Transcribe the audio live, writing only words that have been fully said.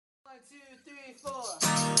1, 2, 3, 4.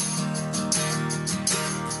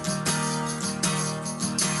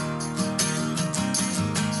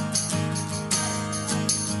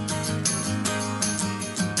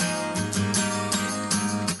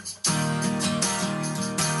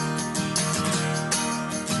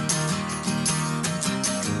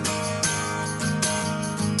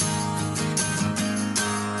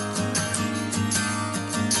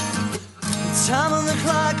 Time on the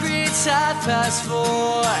clock reads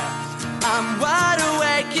 4:30. I'm wide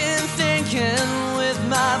awake and thinking with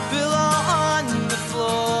my pillow on the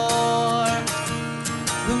floor.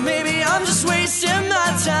 But maybe I'm just wasting my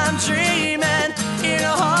time dreaming in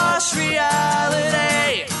a harsh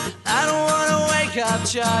reality. I don't wanna wake up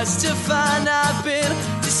just to find I've been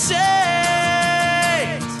deceived.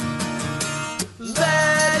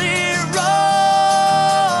 Let it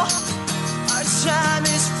roll. Our time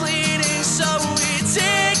is fleeting, so we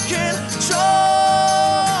take control.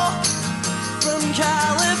 From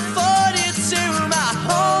California to my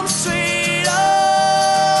home sweet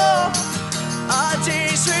home. Our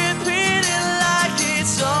days repeating like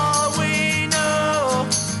it's all we know.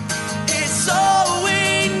 It's all we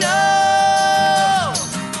know.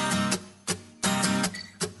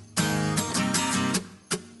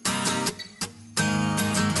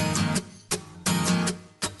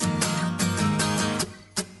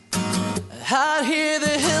 Out here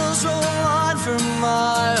the hills roll on for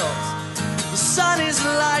miles. The sun is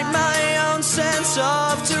like my own sense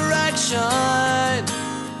of direction.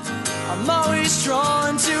 I'm always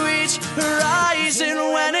drawn to each horizon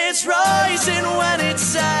when it's rising, when it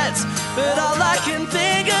sets. But all I can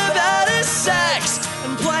think about is sex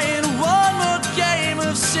and playing one more game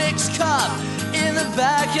of six cup in the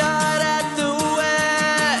backyard at the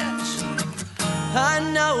wedge. I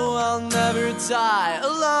know I'll never die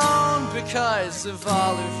alone because of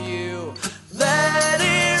all of you. Let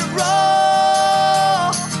it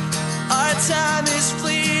roll. Our time is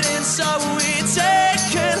fleeting, so we take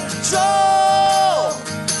control.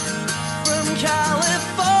 From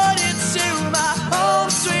California to my home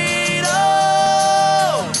sweet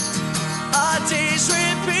home. Our days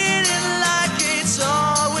repeating like it's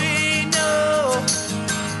all we know.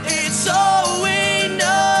 It's all we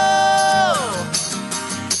know.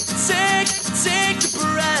 Take a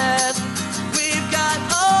breath. We've got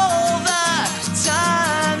all the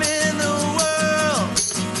time in the world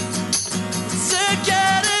to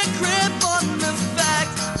get a grip on the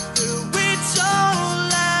fact that we don't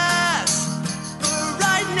last. But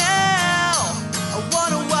right now, I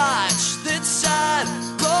wanna watch the tide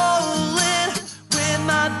rolling with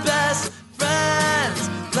my best friends.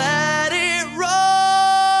 Let it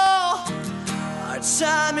roll. Our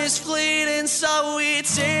time is fleeting, so we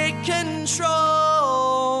take control.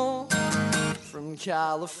 From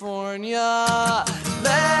California,